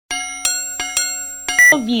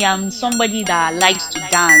Me, I'm somebody that likes to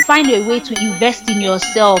dance. Find a way to invest in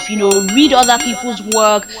yourself, read other people's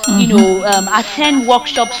work, attend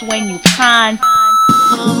workshops when you can.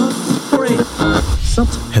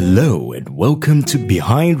 Hello and welcome to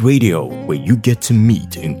Behind Radio, where you get to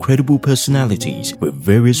meet incredible personalities with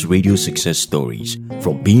various radio success stories,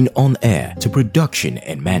 from being on air to production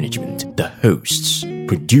and management, the hosts,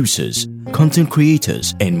 producers, content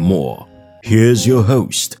creators, and more. Here's your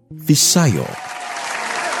host, Fisayo.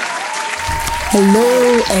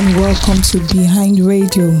 Hello and welcome to Behind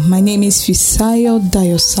Radio. My name is Fisayo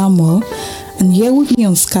Dayo Samuel, and here with me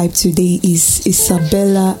on Skype today is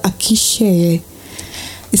Isabella Akisheye.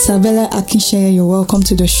 Isabella Akisheye, you're welcome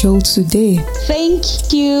to the show today. Thank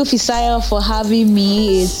you, Fisayo, for having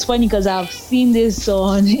me. It's funny because I've seen this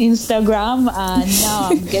on Instagram and now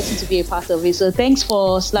I'm getting to be a part of it. So thanks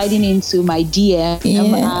for sliding into my DM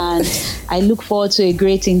and I look forward to a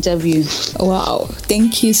great interview. Wow,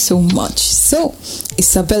 thank you so much. So,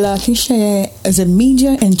 Isabella Akisheye is a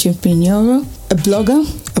media entrepreneur, a blogger,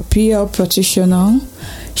 a PR practitioner.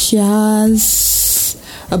 She has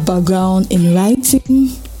a background in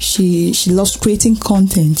writing. She loves creating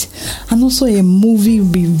content and also a movie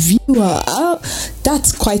reviewer.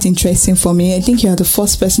 That's quite interesting for me. I think you are the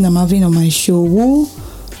first person I'm having on my show who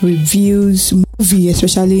reviews movie,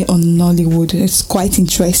 especially on Nollywood. It's quite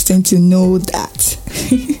interesting to know that.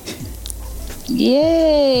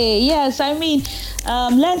 Yay! Yes, I mean,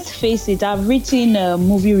 let's face it, I've written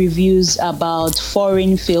movie reviews about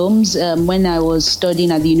foreign films when I was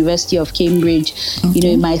studying at the University of Cambridge.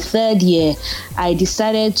 Okay. In my third year, I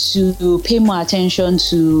decided to pay more attention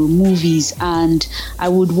to movies, and I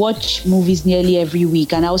would watch movies nearly every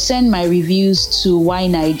week, and I would send my reviews to Y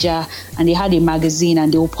Naija, and they had a magazine,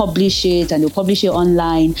 and they will publish it, and they'll publish it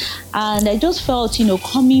online. And I just felt,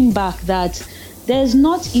 coming back that there's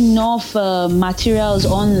not enough materials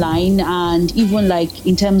online, and even like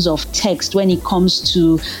in terms of text when it comes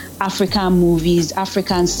to African movies,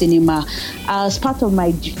 African cinema. As part of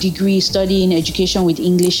my degree studying education with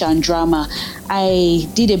English and drama, I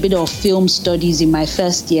did a bit of film studies in my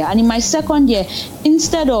first year. And in my second year,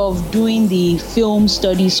 instead of doing the film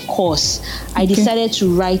studies course, I decided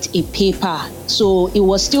to write a paper. So it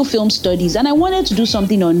was still film studies. And I wanted to do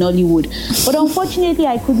something on Nollywood. But unfortunately,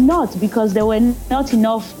 I could not because there were not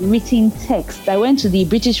enough written text. I went to the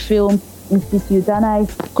British Film Institute and I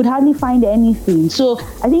could hardly find anything. So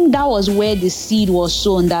I think that was where the seed was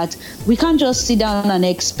sown, that we can't just sit down and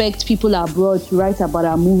expect people abroad to write about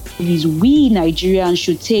our movies. We Nigerians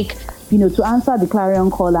should take, to answer the clarion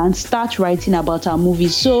call and start writing about our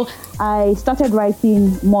movies. So I started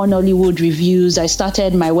writing more Nollywood reviews. I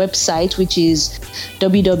started my website, which is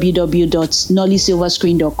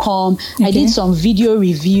www.nollysilverscreen.com. Okay. I did some video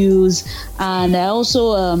reviews, and I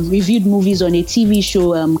also reviewed movies on a TV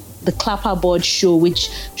show, the Clapperboard Show,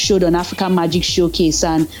 which showed on African Magic Showcase.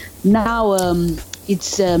 And now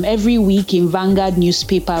it's every week in Vanguard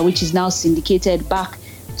newspaper, which is now syndicated back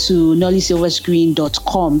to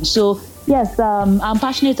nollysilverscreen.com. So yes, I'm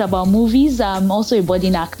passionate about movies. I'm also a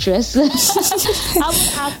budding actress. I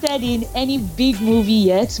haven't acted in any big movie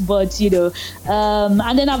yet, but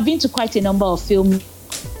and then I've been to quite a number of film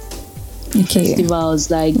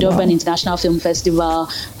festivals like Durban International Film Festival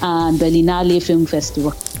and Berlinale Film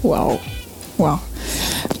Festival. Wow.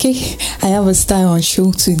 Okay, I have a style on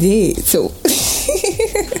show today, so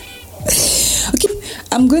okay,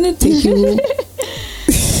 I'm gonna take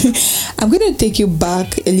you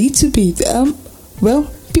back a little bit.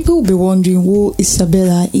 People will be wondering who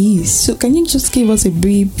Isabella is. So can you just give us a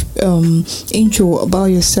brief intro about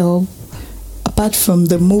yourself? Apart from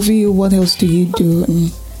the movie, what else do you do?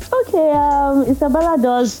 Okay, Isabella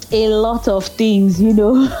does a lot of things,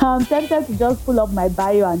 I'm tempted to just pull up my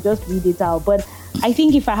bio and just read it out. But I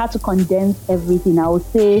think if I had to condense everything, I would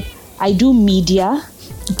say I do media.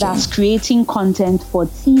 Okay. That's creating content for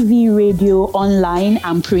TV, radio, online,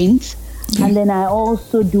 and print. Okay. And then I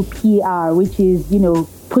also do PR, which is,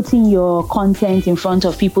 putting your content in front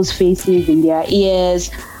of people's faces, in their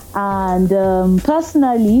ears. And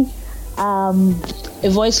personally, a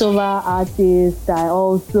voiceover artist. I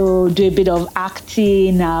also do a bit of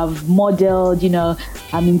acting. I've modeled,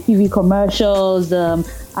 I'm in TV commercials.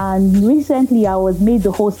 And recently I was made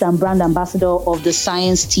the host and brand ambassador of the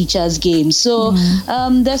Science Teachers Game. So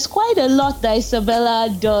there's quite a lot that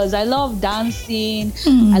Isabella does. I love dancing.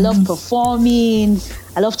 I love performing.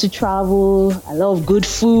 I love to travel. I love good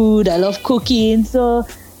food. I love cooking. So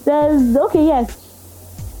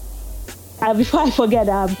before I forget,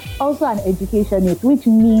 I'm also an educationist, which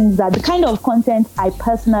means that the kind of content I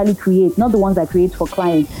personally create, not the ones I create for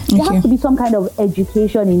clients, there has to be some kind of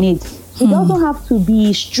education in it. It doesn't have to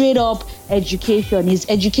be straight up education. It's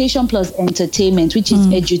education plus entertainment, which is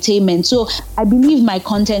edutainment. So I believe my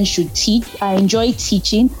content should teach. I enjoy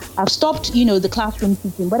teaching. I've stopped, the classroom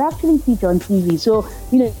teaching, but I actually teach on TV. So,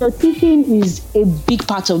 so teaching is a big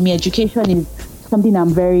part of me. Education is something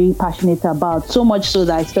I'm very passionate about, so much so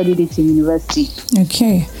that I studied it in university.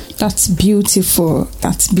 Okay, that's beautiful.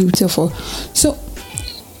 So,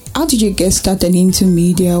 how did you get started into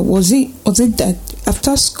media? Was it that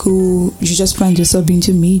after school you just planned to sub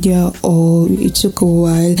into media, or it took a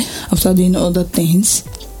while after doing other things?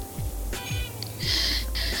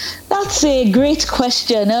 That's a great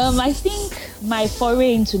question. I think my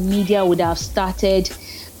foray into media would have started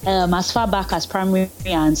as far back as primary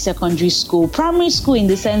and secondary school. Primary school in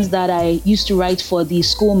the sense that I used to write for the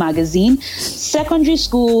school magazine. Secondary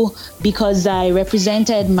school because I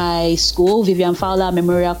represented my school, Vivian Fowler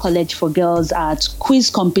Memorial College for Girls, at quiz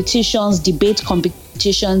competitions, debate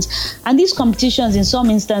competitions, and these competitions in some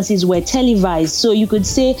instances were televised. So you could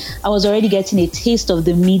say I was already getting a taste of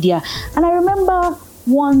the media. And I remember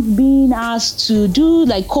once being asked to do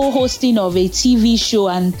like co-hosting of a TV show,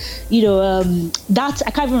 and that I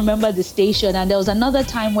can't even remember the station. And there was another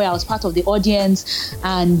time where I was part of the audience,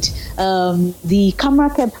 and the camera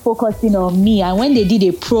kept focusing on me, and when they did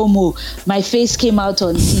a promo, my face came out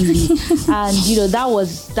on TV. And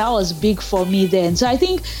that was big for me then. So I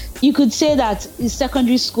think you could say that in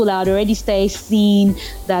secondary school I had already started seeing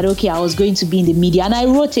that, okay, I was going to be in the media. And I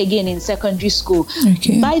wrote again in secondary school.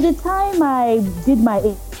 Okay. By the time I did my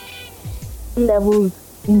A-levels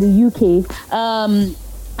in the UK,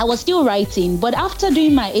 I was still writing. But after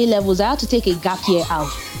doing my A-levels, I had to take a gap year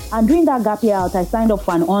out. And during that gap year out, I signed up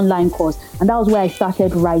for an online course. And that was where I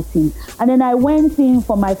started writing. And then I went in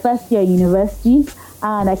for my first year in university,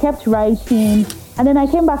 and I kept writing. And then I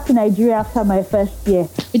came back to Nigeria after my first year,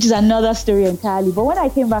 which is another story entirely. But when I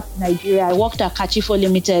came back to Nigeria, I worked at Kachifo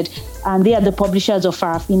Limited, and they are the publishers of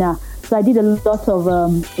Farafina. So I did a lot of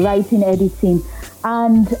writing, editing,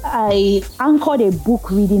 and I anchored a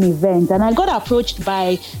book reading event. And I got approached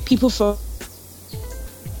by people from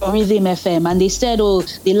Rhythm FM, and they said,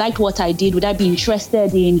 they liked what I did. Would I be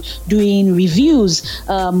interested in doing reviews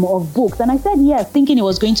of books? And I said yes, thinking it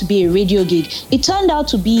was going to be a radio gig. It turned out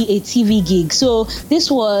to be a TV gig. So this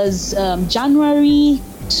was January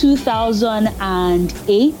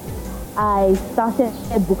 2008. I started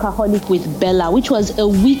Bookaholic with Bella, which was a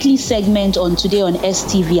weekly segment on Today on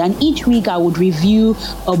STV, and each week I would review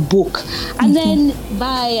a book. And then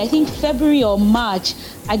by I think February or March,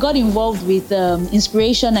 I got involved with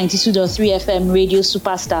Inspiration 92.3 FM Radio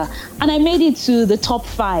Superstar, and I made it to the top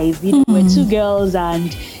 5. We're two girls,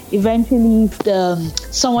 and eventually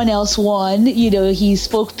someone else won. He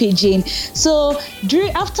spoke Pidgin. So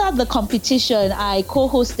after the competition, I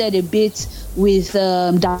co-hosted a bit with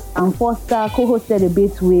Dan Foster, co-hosted a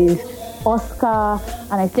bit with Oscar,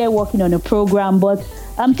 and I started working on a program, but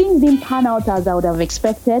things didn't pan out as I would have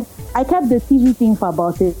expected. I kept the TV thing for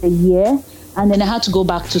about a year, and then I had to go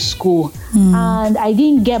back to school. And I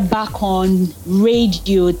didn't get back on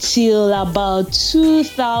radio till about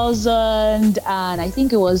 2000, and I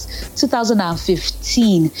think it was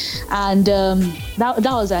 2015. And that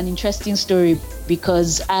was an interesting story,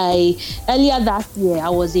 because earlier that year I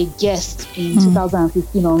was a guest in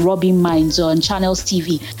 2015 on Robin Minds on Channels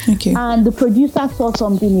TV. Okay. And the producer saw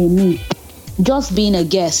something in me, just being a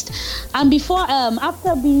guest. And before,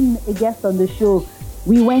 after being a guest on the show,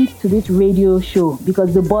 we went to this radio show,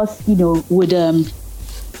 because the boss, would go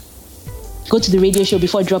to the radio show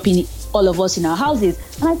before dropping all of us in our houses.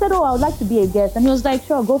 And I said, I would like to be a guest. And he was like,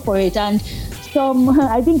 sure, go for it. And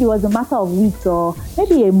I think it was a matter of weeks or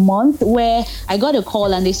maybe a month, where I got a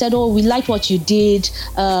call and they said, we liked what you did.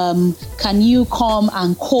 Can you come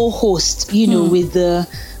and co-host,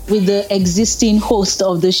 with the existing host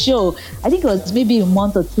of the show? I think it was maybe a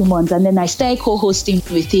month or 2 months, and then I started co-hosting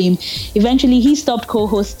with him. Eventually he stopped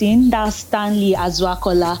co-hosting. That's Stanley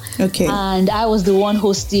Azwakola. Okay. And I was the one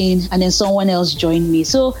hosting, and then someone else joined me.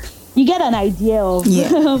 So you get an idea of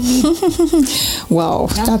Wow,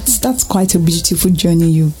 that's quite a beautiful journey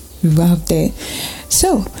you have there.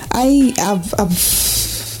 So I've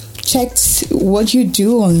checked what you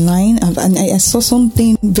do online, and I saw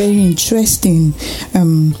something very interesting,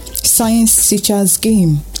 Science Teacher's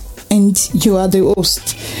Game, and you are the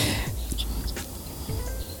host.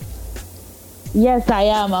 Yes, I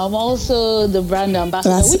am. I'm also the brand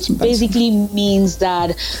ambassador, which basically means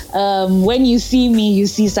that when you see me, you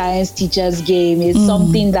see Science Teachers Game. It's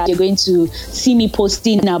something that you're going to see me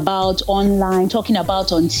posting about online, talking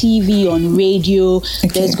about on TV, on radio. Okay.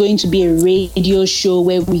 There's going to be a radio show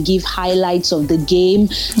where we give highlights of the game.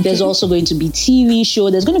 Okay. There's also going to be TV show.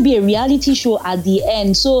 There's going to be a reality show at the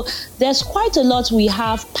end. So there's quite a lot we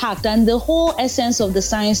have packed. And the whole essence of the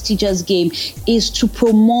Science Teachers Game is to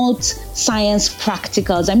promote science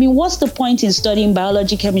practicals. I mean, what's the point in studying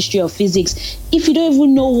biology, chemistry, or physics if you don't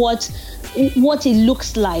even know what it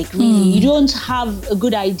looks like, really? You don't have a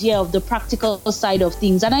good idea of the practical side of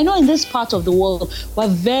things. And I know in this part of the world, we're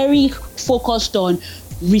very focused on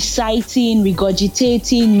reciting,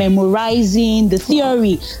 regurgitating, memorizing the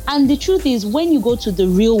theory. And the truth is, when you go to the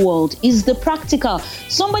real world, is the practical.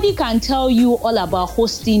 Somebody can tell you all about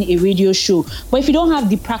hosting a radio show, but if you don't have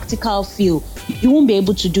the practical feel, you won't be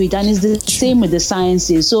able to do it. And it's the same with the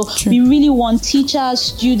sciences. So we really want teachers,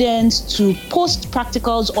 students to post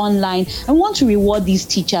practicals online, and want to reward these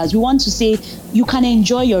teachers. We want to say you can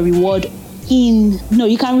enjoy your reward we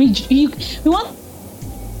want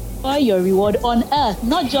your reward on earth,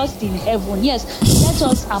 not just in heaven. Yes, let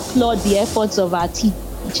us applaud the efforts of our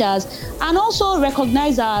teachers and also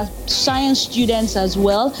recognize our science students as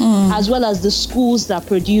well as the schools that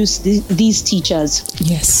produce these teachers.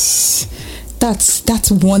 Yes,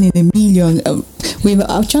 that's one in a million. We've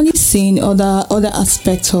actually seen other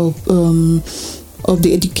aspects of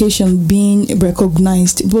the education being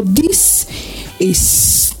recognized, but this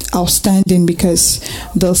is outstanding because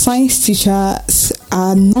the science teachers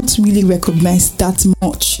are not really recognized that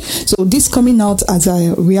much. So this coming out as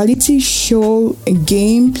a reality show, a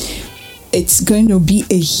game, it's going to be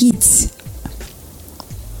a hit.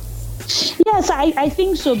 Yes, I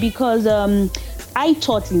think so, because I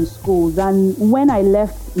taught in schools, and when I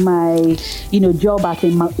left my job at a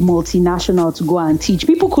multinational to go and teach,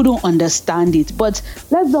 people couldn't understand it. But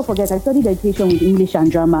let's not forget, I studied education with English and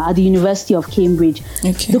drama at the University of Cambridge.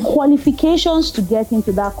 Okay. The qualifications to get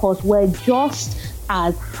into that course were just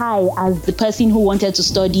as high as the person who wanted to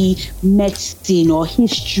study medicine or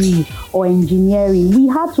history or engineering. We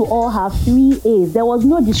had to all have 3 A's. There was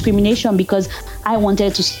no discrimination because I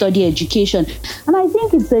wanted to study education. And I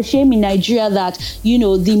think it's a shame in Nigeria that,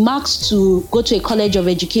 the marks to go to a college of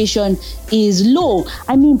education is low.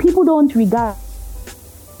 I mean, people don't regard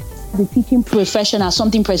the teaching profession as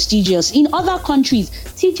something prestigious. In other countries,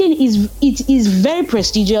 teaching is very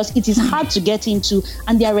prestigious. It is hard to get into,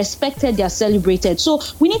 and they are respected, they are celebrated. So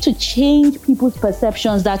we need to change people's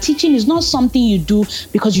perceptions that teaching is not something you do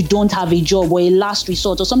because you don't have a job or a last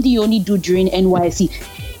resort or something you only do during NYSC.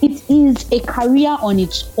 It is a career on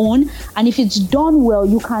its own, and if it's done well,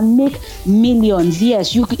 you can make millions.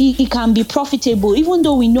 Yes, it can be profitable, even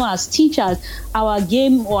though we know as teachers, our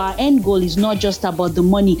game or our end goal is not just about the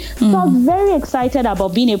money. So I'm very excited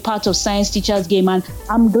about being a part of Science Teachers Game, and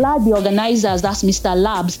I'm glad the organizers, that's Mr.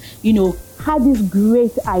 Labs, had this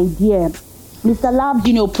great idea. Mr.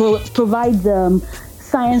 Labs, provides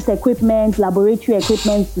science equipment, laboratory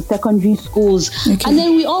equipment to secondary schools. Okay. And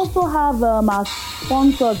then we also have our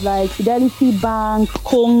sponsors like Fidelity Bank,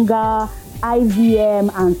 Konga,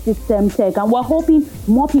 IVM, and System Tech. And we're hoping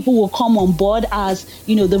more people will come on board as,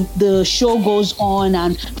 the show goes on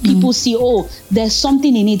and people see, there's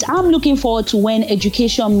something in it. I'm looking forward to when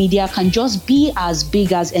education media can just be as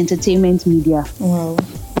big as entertainment media. Wow.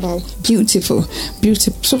 Beautiful.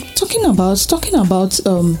 So talking about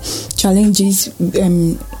challenges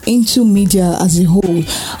into media as a whole,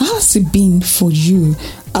 how has it been for you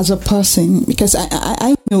as a person? Because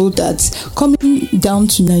I know that coming down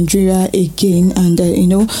to Nigeria again and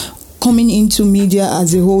coming into media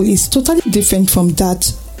as a whole is totally different from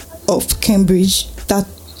that of Cambridge. That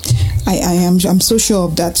I'm so sure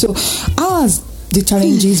of that. So how has the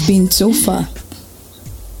challenges been so far?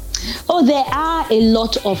 There are a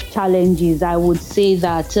lot of challenges. I would say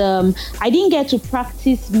that I didn't get to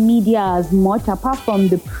practice media as much, apart from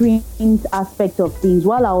the print aspect of things.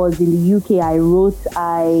 While I was in the UK, I wrote,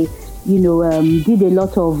 did a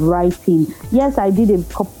lot of writing. Yes, I did a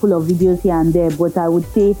couple of videos here and there, but I would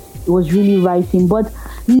say it was really writing. But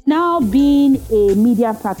now being a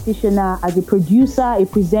media practitioner, as a producer, a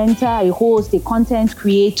presenter, a host, a content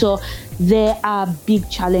creator, there are big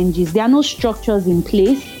challenges. There are no structures in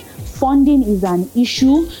place. Funding is an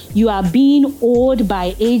issue. You are being owed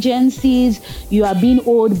by agencies. You are being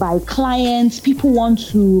owed by clients. People want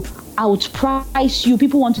to outprice you.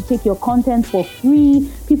 People want to take your content for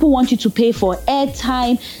free. People want you to pay for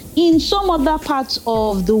airtime. In some other parts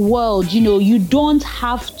of the world, you don't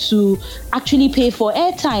have to actually pay for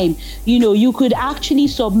airtime. You could actually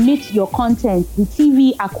submit your content. The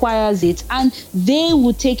TV acquires it and they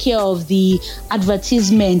would take care of the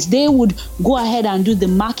advertisements. They would go ahead and do the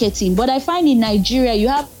marketing. But I find in Nigeria, you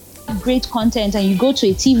have great content and you go to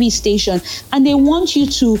a TV station and they want you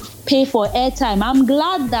to pay for airtime. I'm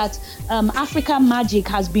glad that Africa Magic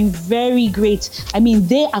has been very great. I mean,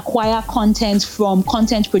 they acquire content from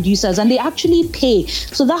content producers and they actually pay.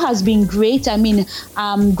 So that has been great. I mean,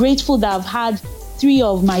 I'm grateful that I've had 3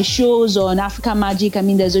 of my shows on Africa Magic. I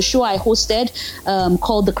mean, there's a show I hosted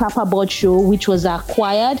called The Clapperboard Show, which was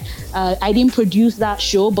acquired. I didn't produce that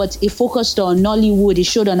show, but it focused on Nollywood. It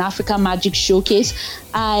showed on Africa Magic Showcase.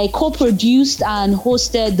 I co-produced and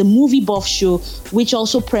hosted the Movie Buff Show, which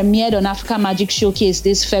also premiered on Africa Magic Showcase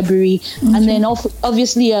this February. Mm-hmm. And then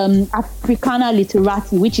obviously Africana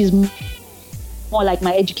Literati, which is more like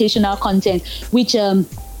my educational content, which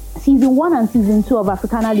Season 1 and Season 2 of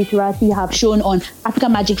Africana Literati have shown on Africa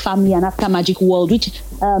Magic Family and Africa Magic World, which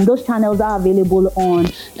those channels are available on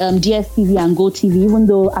DSTV and GoTV, even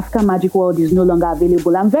though Africa Magic World is no longer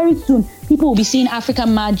available. And very soon, people will be seeing Africa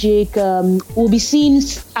Magic, will be seeing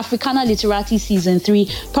Africana Literati Season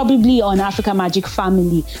 3, probably on Africa Magic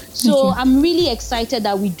Family. So I'm really excited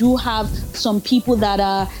that we do have some people that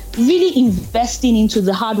are really investing into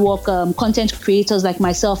the hard work content creators like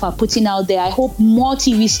myself are putting out there. I hope more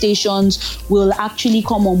TV stations will actually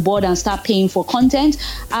come on board and start paying for content.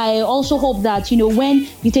 I also hope that, when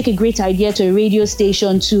you take a great idea to a radio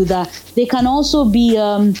station too, that they can also be,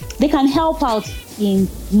 they can help out in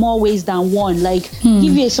more ways than one, like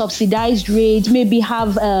give you a subsidized rate, maybe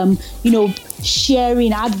have,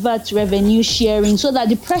 sharing, advert revenue sharing, so that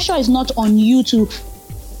the pressure is not on you to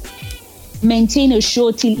maintain a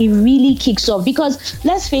show till it really kicks off. Because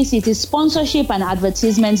let's face it, it's sponsorship and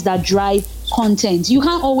advertisements that drive content. You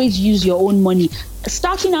can't always use your own money.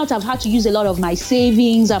 Starting out, I've had to use a lot of my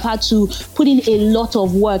savings. I've had to put in a lot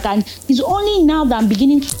of work, and it's only now that I'm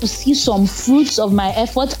beginning to see some fruits of my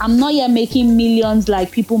effort. I'm not yet making millions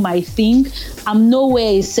like people might think. I'm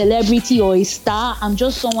nowhere a celebrity or a star. I'm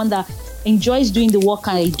just someone that enjoys doing the work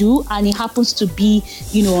I do, and it happens to be,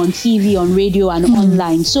 on TV, on radio, and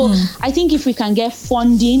online. So I think if we can get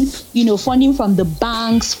funding, funding from the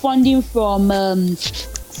banks, funding from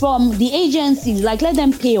the agencies, like let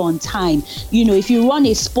them pay on time. If you run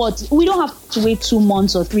a spot, we don't have to wait 2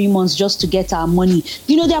 months or 3 months just to get our money.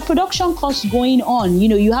 There are production costs going on.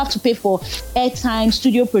 You have to pay for airtime,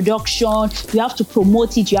 studio production, you have to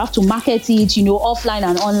promote it, you have to market it, offline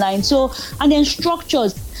and online. So, and then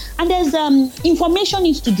structures. And there's information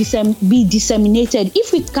needs to be disseminated.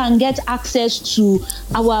 If we can get access to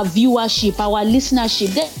our viewership, our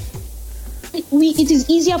listenership, then it is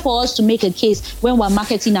easier for us to make a case when we're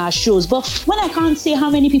marketing our shows. But when I can't say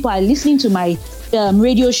how many people are listening to my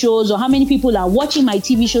radio shows or how many people are watching my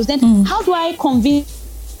TV shows, then how do I convince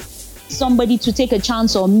somebody to take a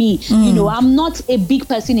chance on me? I'm not a big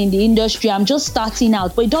person in the industry. I'm just starting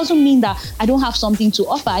out, but it doesn't mean that I don't have something to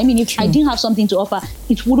offer. I mean, if I didn't have something to offer,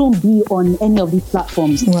 it wouldn't be on any of these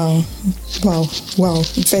platforms. Wow.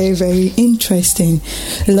 Very, very interesting.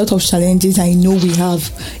 A lot of challenges I know we have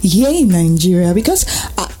here in Nigeria, because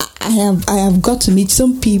I have got to meet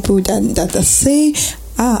some people that say,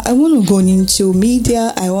 I want to go into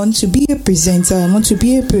media, I want to be a presenter, I want to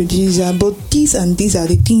be a producer, but these and these are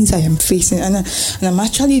the things I am facing, and I'm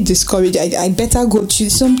actually discouraged. I better go to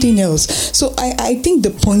something else. So I think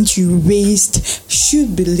the point you raised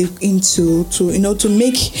should be looked into to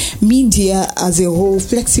make media as a whole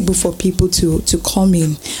flexible for people to come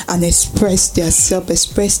in and express their self,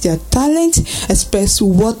 express their talent, express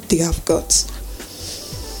what they have got.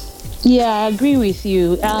 Yeah, I agree with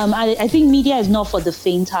you. I think media is not for the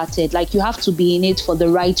faint-hearted. Like, you have to be in it for the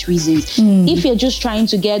right reasons. If you're just trying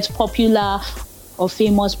to get popular or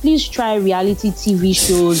famous, please try reality TV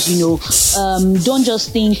shows. Don't just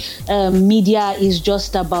think media is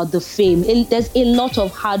just about the fame. There's a lot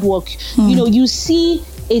of hard work. You see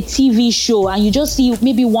a TV show and you just see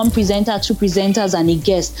maybe one presenter, 2 presenters, and a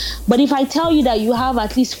guest. But if I tell you that you have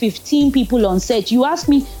at least 15 people on set, you ask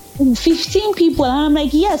me, 15 people, and I'm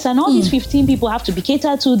like, yes, and all these 15 people have to be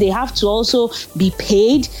catered to. They have to also be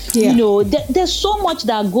paid. There's so much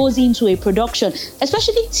that goes into a production,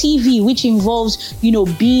 especially TV, which involves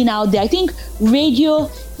being out there. I think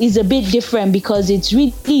radio is a bit different because it's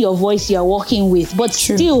really your voice you're working with. But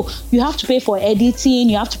still, you have to pay for editing,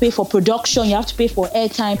 you have to pay for production, you have to pay for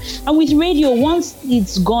airtime. And with radio, once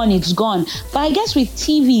it's gone, it's gone. But I guess with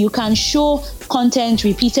TV, you can show content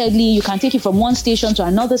repeatedly. You can take it from one station to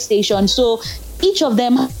another station. So each of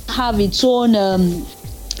them have its own...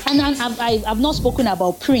 and I've not spoken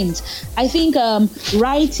about print. I think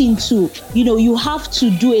writing too, you have to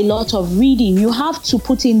do a lot of reading. You have to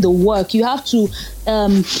put in the work. You have to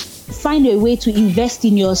find a way to invest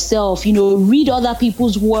in yourself, read other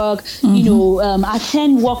people's work,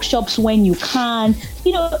 attend workshops when you can,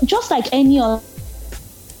 just like any other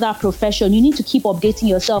profession. You need to keep updating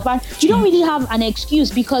yourself, and you don't really have an excuse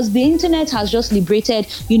because the internet has just liberated,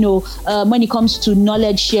 when it comes to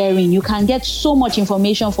knowledge sharing. You can get so much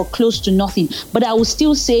information for close to nothing. But I will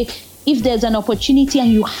still say, if there's an opportunity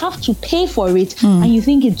and you have to pay for it and you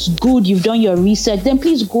think it's good, you've done your research, then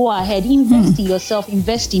please go ahead, invest in yourself,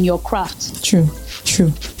 invest in your craft. True.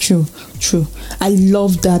 I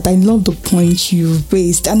love that. I love the point you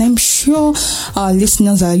raised, and I'm sure our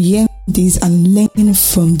listeners are hearing this and learning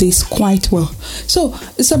from this quite well. So,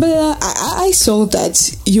 Isabella, I saw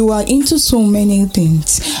that you are into so many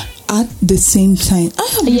things at the same time. How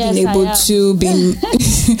have you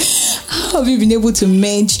been able to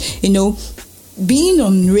manage, being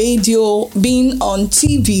on radio, being on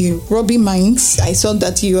TV, Robbie Minds? I saw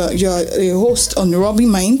that you're a host on Robbie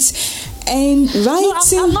Minds. And writing.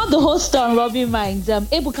 No, I'm not the host on Robbie Minds.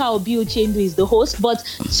 Ebuka Obi-Uchendu is the host, but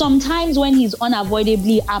sometimes when he's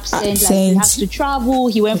unavoidably absent, like he has to travel,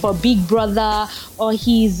 he went for Big Brother, or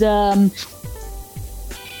he's on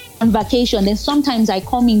vacation, then sometimes I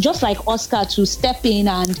come in just like Oscar to step in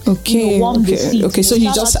and warm the seat. Okay, so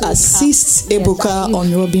you just assist Ebuka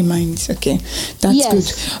on Robbie Minds. Okay, that's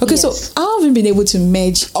good. Okay, so how have you been able to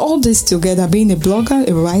merge all this together, being a blogger,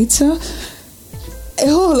 a writer, a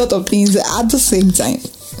whole lot of things at the same time?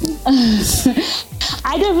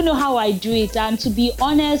 I don't even know how I do it, and to be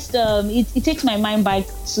honest, it takes my mind back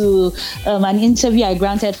to an interview I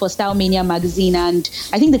granted for Style Mania magazine, and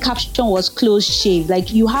I think the caption was "close shave." Like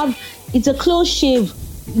it's a close shave,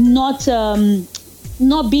 not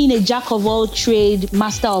being a jack of all trade,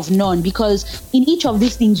 master of none, because in each of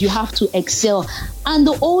these things you have to excel. And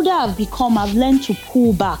the older I've become, I've learned to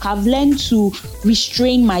pull back. I've learned to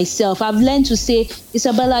restrain myself. I've learned to say,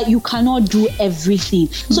 Isabella, you cannot do everything.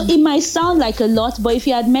 So it might sound like a lot, but if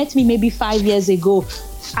you had met me maybe 5 years ago,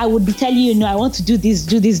 I would be telling you, I want to do this,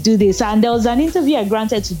 do this, do this. And there was an interview I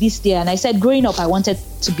granted to this day, and I said, growing up, I wanted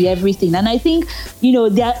to be everything. And I think,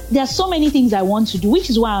 there are so many things I want to do,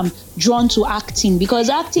 which is why I'm drawn to acting, because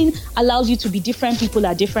acting allows you to be different people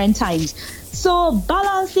at different times. So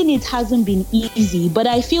balancing it hasn't been easy, but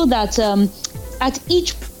I feel that at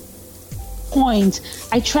each point,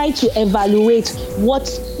 I try to evaluate what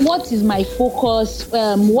is my focus,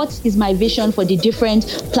 what is my vision for the different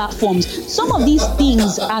platforms. Some of these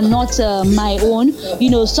things are not my own.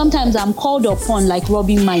 Sometimes I'm called upon, like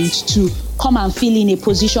Robbie Minds, to come and fill in a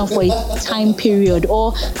position for a time period,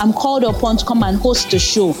 or I'm called upon to come and host a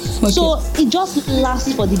show. Okay. So it just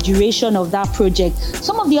lasts for the duration of that project.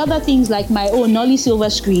 Some of the other things, like my own Nolly Silver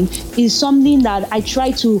Screen, is something that I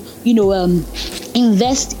try to,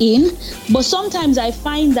 invest in. But sometimes I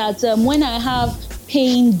find that when I have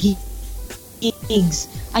paying gigs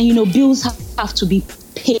and, bills have to be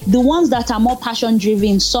paid, the ones that are more passion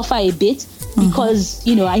driven suffer a bit, because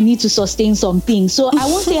I need to sustain some things. So I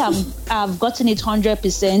won't say I've gotten it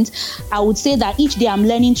 100%. I would say that each day I'm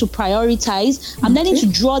learning to prioritize. I'm learning to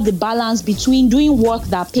draw the balance between doing work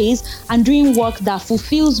that pays and doing work that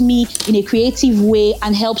fulfills me in a creative way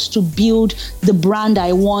and helps to build the brand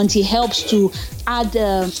I want. It helps to add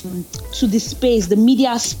to the space, the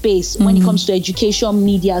media space, when it comes to education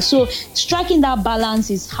media. So striking that balance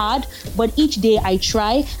is hard, but each day I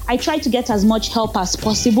try to get as much help as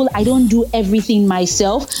possible. I don't do everything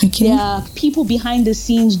myself. Okay. There are people behind the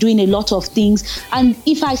scenes doing a lot of things, and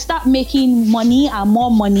if I start making money and more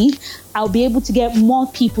money, I'll be able to get more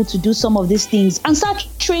people to do some of these things and start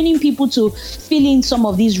training people to fill in some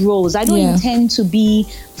of these roles. I don't intend to be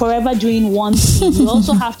forever doing one thing. You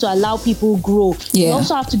also have to allow people grow. You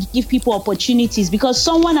also have to give people opportunities, because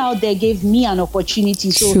someone out there gave me an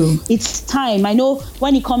opportunity. So it's time. I know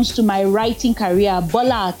when it comes to my writing career,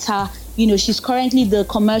 Bola Atta, she's currently the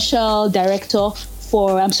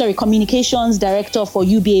communications director for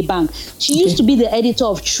UBA Bank. She used to be the editor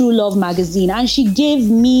of True Love magazine, and she gave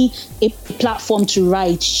me a platform to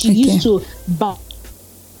write. She used to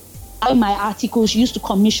my articles. She used to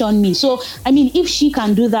commission me. So, I mean, if she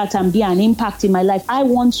can do that and be an impact in my life, I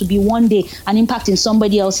want to be one day an impact in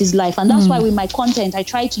somebody else's life. And that's why with my content, I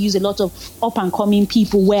try to use a lot of up and coming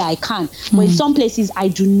people where I can. But in some places, I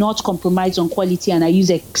do not compromise on quality and I use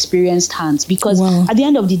experienced hands because at the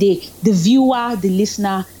end of the day, the viewer, the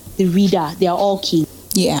listener, the reader, they are all key.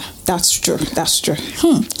 Yeah, that's true. That's true.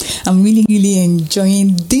 I'm really, really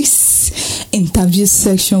enjoying this interview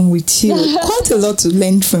section with you. Quite a lot to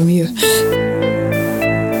learn from you.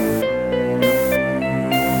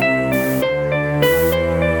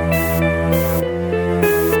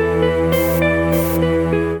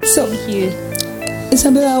 So, thank you.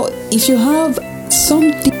 Isabella, if you have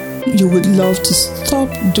something you would love to stop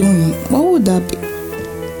doing, what would that be?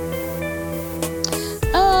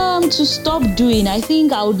 To stop doing, I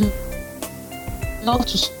think I would love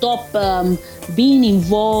to stop being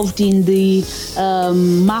involved in the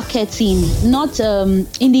marketing, not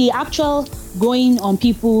in the actual going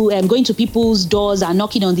to people's doors and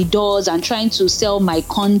knocking on the doors and trying to sell my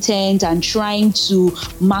content and trying to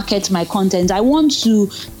market my content. I want to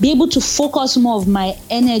be able to focus more of my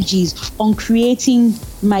energies on creating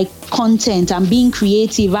my content and being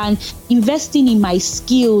creative and investing in my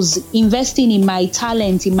skills, investing in my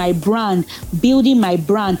talent, in my brand, building my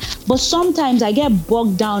brand. But sometimes I get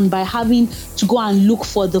bogged down by having to go and look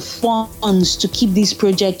for the funds to keep these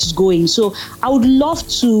projects going. So I would love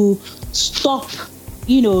to stop,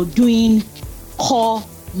 doing core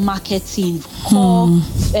marketing, core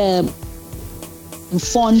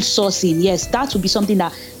fund sourcing. Yes, that would be something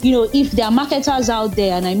that, if there are marketers out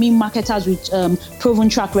there, and I mean marketers with proven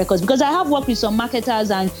track records, because I have worked with some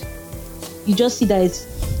marketers and you just see that it's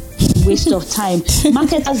a waste of time.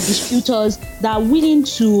 Marketers, distributors that are willing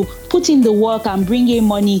to put in the work and bring in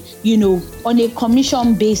money, on a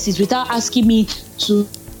commission basis without asking me to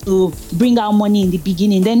bring out money in the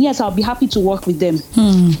beginning, then yes, I'll be happy to work with them.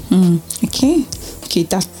 Okay,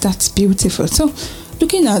 that's beautiful. So,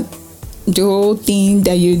 looking at the whole thing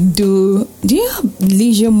that you do you have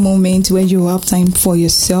leisure moments where you have time for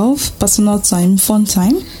yourself, personal time, fun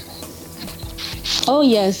time? Oh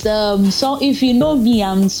yes. So if you know me,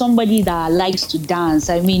 I'm somebody that likes to dance.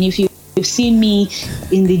 I mean, if you've seen me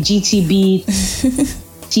in the GTB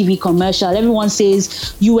TV commercial, everyone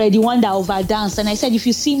says you were the one that overdanced, and I said if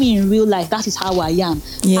you see me in real life, that is how I am.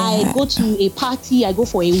 I go to a party, I go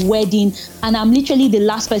for a wedding, and I'm literally the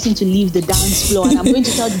last person to leave the dance floor, and I'm going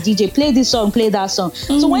to tell the DJ, play this song, play that song.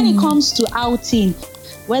 So when it comes to outing,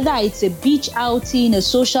 whether it's a beach outing, a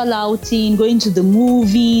social outing, going to the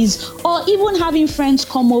movies, or even having friends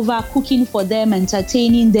come over, cooking for them,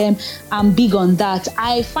 entertaining them, I'm big on that.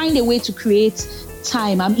 I find a way to create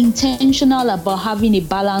time. I'm intentional about having a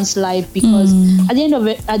balanced life because at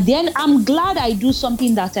the end, I'm glad I do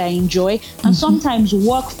something that I enjoy. And sometimes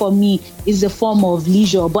work for me is a form of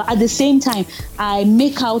leisure. But at the same time, I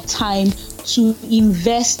make out time to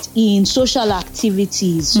invest in social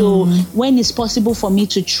activities. So when it's possible for me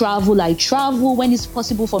to travel, I travel. When it's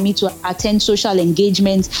possible for me to attend social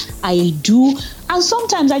engagements, I do. And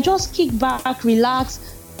sometimes I just kick back, relax,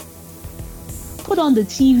 put on the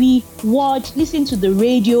TV, watch, listen to the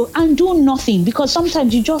radio, and do nothing, because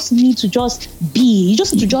sometimes you just need to just be. You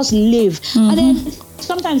just need to just live. And then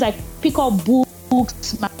sometimes I pick up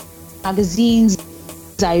books, magazines,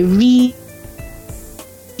 I read,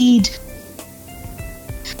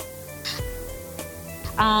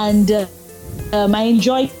 and I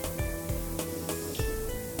enjoy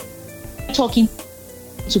talking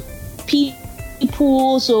to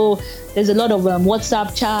people. So there's a lot of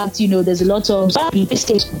WhatsApp chats, there's a lot of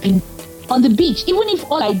on the beach. Even if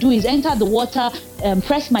all I do is enter the water,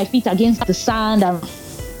 press my feet against the sand and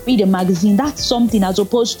read a magazine, that's something as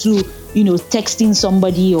opposed to, texting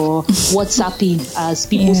somebody or WhatsApping, as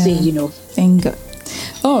people say, Thank God.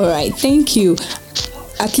 All right, thank you.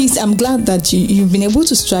 At least I'm glad that you've been able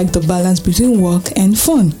to strike the balance between work and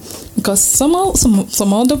fun. Because somehow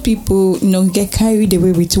some other people, get carried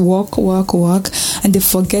away with work, and they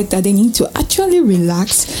forget that they need to actually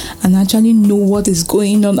relax and actually know what is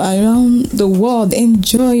going on around the world.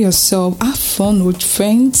 Enjoy yourself, have fun with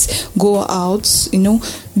friends, go out,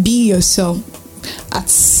 be yourself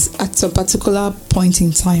at a particular point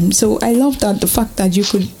in time. So I love that, the fact that you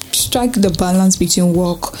could strike the balance between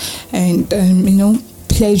work and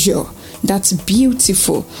pleasure. That's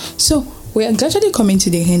beautiful. So we are gradually coming to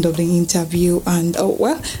the end of the interview, and I would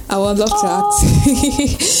love to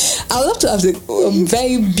ask. I would love to ask a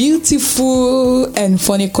very beautiful and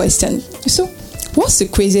funny question. So, what's the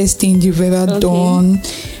craziest thing you've ever done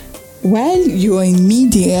while you're in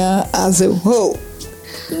media as a whole?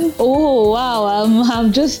 Oh wow!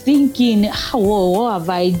 I'm just thinking, what have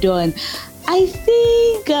I done? I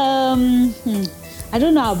think I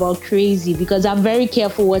don't know about crazy, because I'm very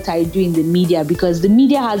careful what I do in the media, because the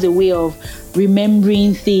media has a way of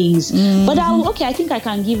remembering things. But I think I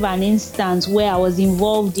can give an instance where I was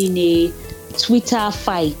involved in a Twitter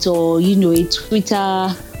fight, or a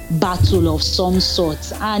Twitter battle of some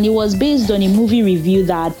sort, and it was based on a movie review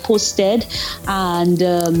that I posted, and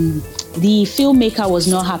the filmmaker was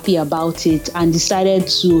not happy about it and decided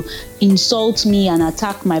to insult me and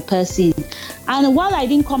attack my person. And while I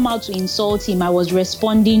didn't come out to insult him, I was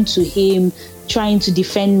responding to him, trying to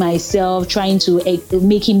defend myself, trying to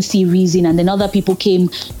make him see reason. And then other people came,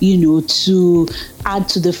 to add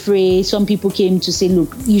to the fray. Some people came to say,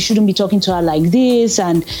 look, you shouldn't be talking to her like this.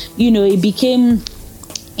 And, it became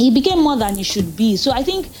more than it should be. So I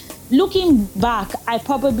think, looking back, I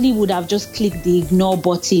probably would have just clicked the ignore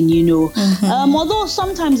button, although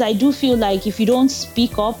sometimes I do feel like if you don't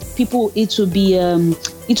speak up, it will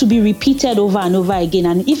be repeated over and over again.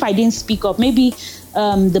 And if I didn't speak up, maybe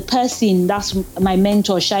the person, that's my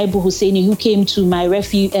mentor, Shaibu Husseini, who came to my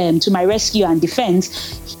rescue and defense,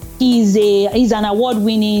 he's an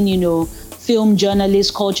award-winning, film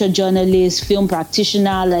journalist, culture journalist, film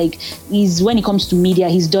practitioner. Like, when it comes to media,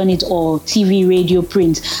 he's done it all: TV, radio,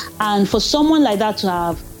 print. And for someone like that to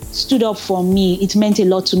have stood up for me, it meant a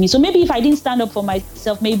lot to me. So maybe if I didn't stand up for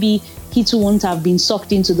myself, maybe he too wouldn't have been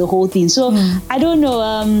sucked into the whole thing. So I don't know.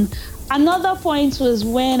 Another point was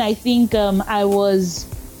when I think I was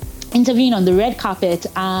interviewing on the red carpet,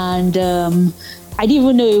 and I didn't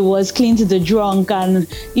even know it was Clint the Drunk, and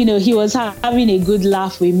he was having a good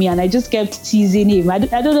laugh with me, and I just kept teasing him. I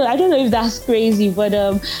don't know if that's crazy, but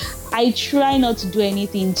I try not to do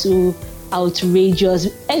anything too outrageous,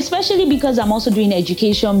 especially because I'm also doing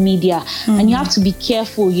education media, and you have to be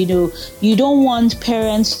careful. You don't want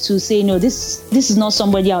parents to say, no, this is not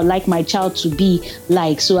somebody I would like my child to be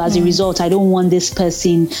like. So as a result, I don't want this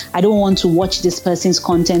person. I don't want to watch this person's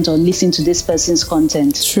content or listen to this person's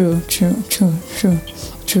content. True.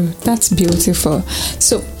 That's beautiful.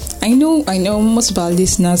 So I know most of our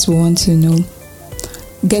listeners will want to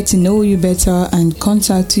get to know you better and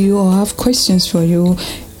contact you or have questions for you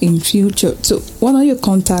in future. So what are your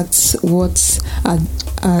contacts? What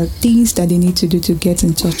are things that they need to do to get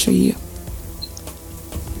in touch with you?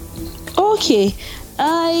 Okay.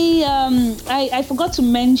 I forgot to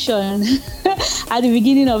mention at the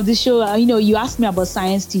beginning of the show, you asked me about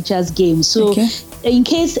Science Teachers Game. So in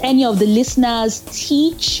case any of the listeners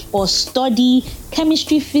teach or study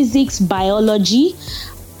chemistry, physics, biology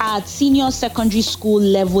at senior secondary school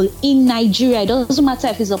level in Nigeria, it doesn't matter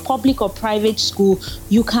if it's a public or private school,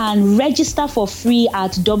 you can register for free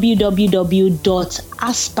at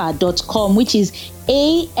www.aspa.com, which is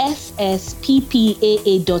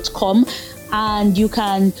ASSPPAA.com, and you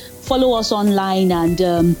can follow us online and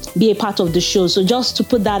be a part of the show. So just to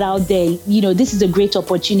put that out there, this is a great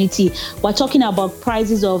opportunity. We're talking about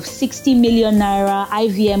prizes of 60 million naira,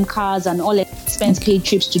 IVM cars, and all expense paid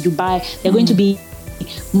trips to Dubai. They're going to be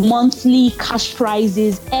monthly cash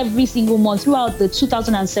prizes every single month throughout the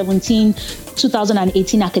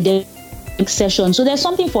 2017-2018 academic session. So there's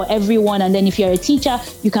something for everyone. And then if you're a teacher,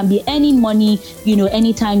 you can be earning money,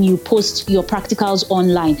 anytime you post your practicals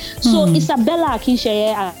online. So Isabella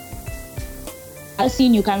Akinseye,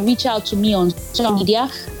 you can reach out to me on social media.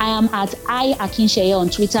 I am at IAkinseye on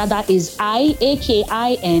Twitter. That is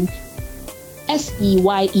IAKINSEYE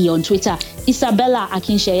on Twitter. Isabella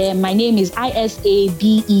Akinseye. My name is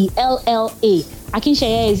ISABELLA.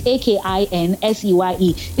 Akinseye is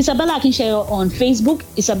AKINSEYE. Isabella Akinseye on Facebook.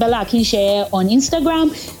 Isabella Akinseye on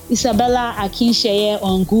Instagram. Isabella Akinseye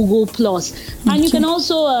on Google+. And you can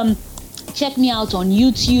also check me out on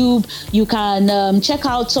YouTube. You can check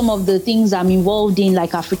out some of the things I'm involved in,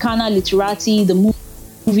 like Africana Literati, the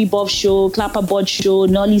Movie Buff Show, Clapperboard Show,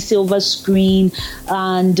 Nolly Silver Screen,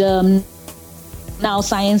 and now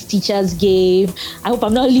Science Teachers Game. I hope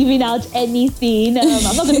I'm not leaving out anything.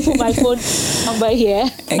 I'm not going to put my phone number here.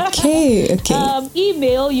 Okay.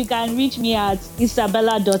 Email, you can reach me at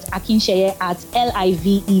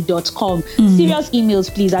isabella.akinseye@live.com. Serious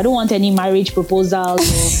emails, please. I don't want any marriage proposals or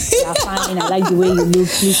you're fine, I like the way you look.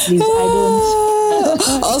 Please. I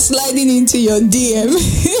don't. Or sliding into your DM.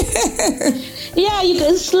 Yeah, you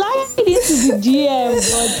can slide into the DM,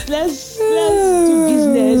 but let's do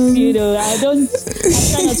business. I try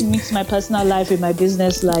not to mix my personal life with my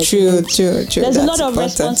business life. True. There's That's a lot of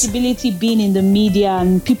responsibility being in the media,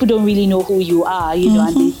 and people don't really know who you are,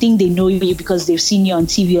 and they think they know you because they've seen you on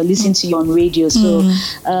TV or listened to you on radio. So,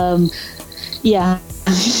 yeah.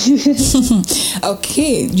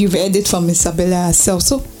 Okay, you've heard it from Isabella herself.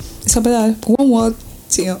 So, Isabella, one word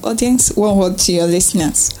to your audience, one word to your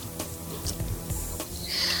listeners.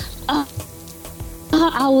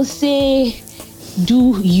 I will say,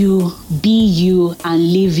 do you, be you,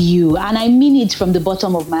 and live you. And I mean it from the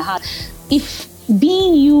bottom of my heart. If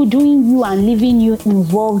being you, doing you, and living you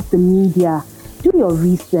involves the media, do your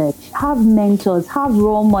research, have mentors, have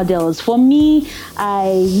role models. For me,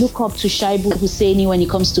 I look up to Shaibu Husseini when it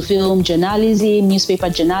comes to film journalism, newspaper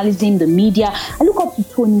journalism, the media. I look up to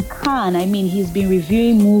Tony Khan. I mean, he's been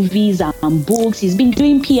reviewing movies and books. He's been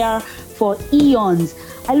doing PR for eons.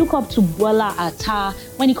 I look up to Bola Atta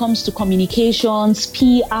when it comes to communications,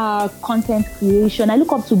 PR, content creation. I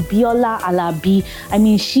look up to Biola Alabi. I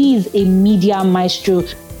mean, she is a media maestro.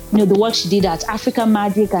 You know, the work she did at Africa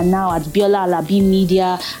Magic and now at Biola Alabi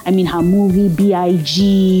Media. I mean, her movie,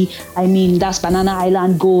 B.I.G. I mean, that's Banana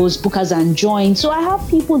Island Goes, Bookers and Joints. So I have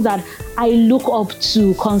people that I look up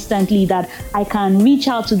to constantly, that I can reach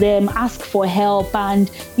out to them, ask for help.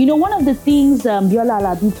 And, you know, one of the things Biola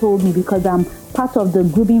Alabi told me, because I'm part of the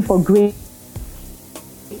Grooming for Greatness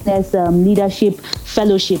Leadership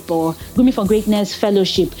Fellowship, or Grooming for Greatness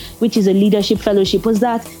Fellowship, which is a leadership fellowship, was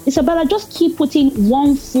that, Isabella, just keep putting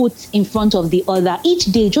one foot in front of the other. Each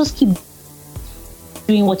day, just keep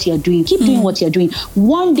doing what you're doing. Keep doing what you're doing.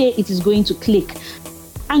 One day, it is going to click.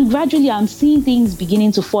 And gradually, I'm seeing things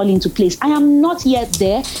beginning to fall into place. I am not yet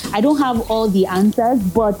there. I don't have all the answers,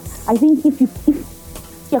 but I think if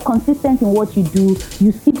you're consistent in what you do,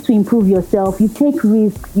 you seek to improve yourself, you take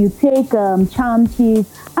risks, you take chances,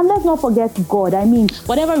 and let's not forget God. I mean,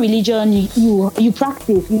 whatever religion you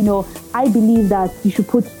practice, you know, I believe that you should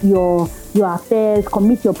put your affairs,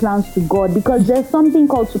 commit your plans to God, because there's something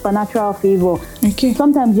called supernatural favor. Okay.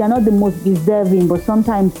 Sometimes you're not the most deserving, but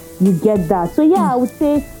sometimes you get that. So yeah, I would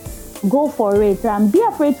say go for it and be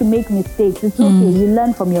afraid to make mistakes. It's okay. You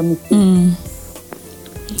learn from your mistakes.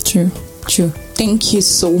 True. Thank you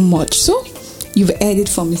so much. So, you've heard it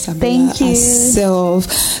from Isabella herself.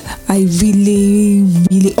 I really,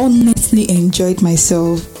 really honestly enjoyed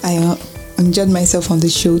myself. I enjoyed myself on the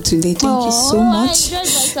show today. Thank you so much. I enjoyed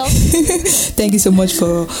myself. Thank you so much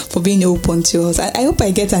for being open to us. I hope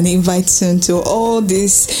I get an invite soon to all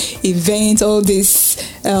these events, all this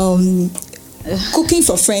cooking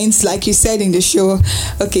for friends, like you said in the show.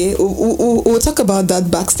 Okay, we'll talk about that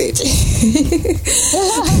backstage.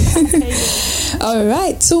 All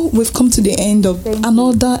right, so we've come to the end of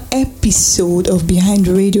another episode of Behind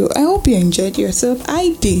Radio. I hope you enjoyed yourself.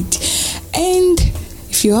 I did. And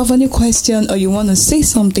if you have any question or you want to say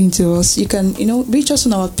something to us, you can, reach us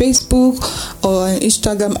on our Facebook or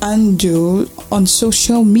Instagram and on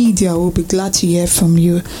social media. We'll be glad to hear from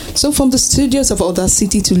you. So from the studios of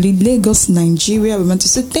Audacity to Lead Lagos, Nigeria, we want to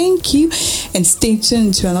say thank you and stay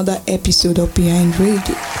tuned to another episode of Behind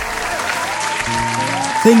Radio.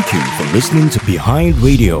 Thank you for listening to Behind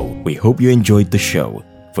Radio. We hope you enjoyed the show.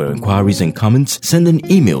 For inquiries and comments, send an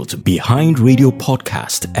email to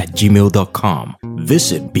behindradiopodcast@gmail.com.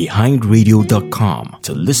 Visit behindradio.com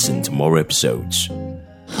to listen to more episodes.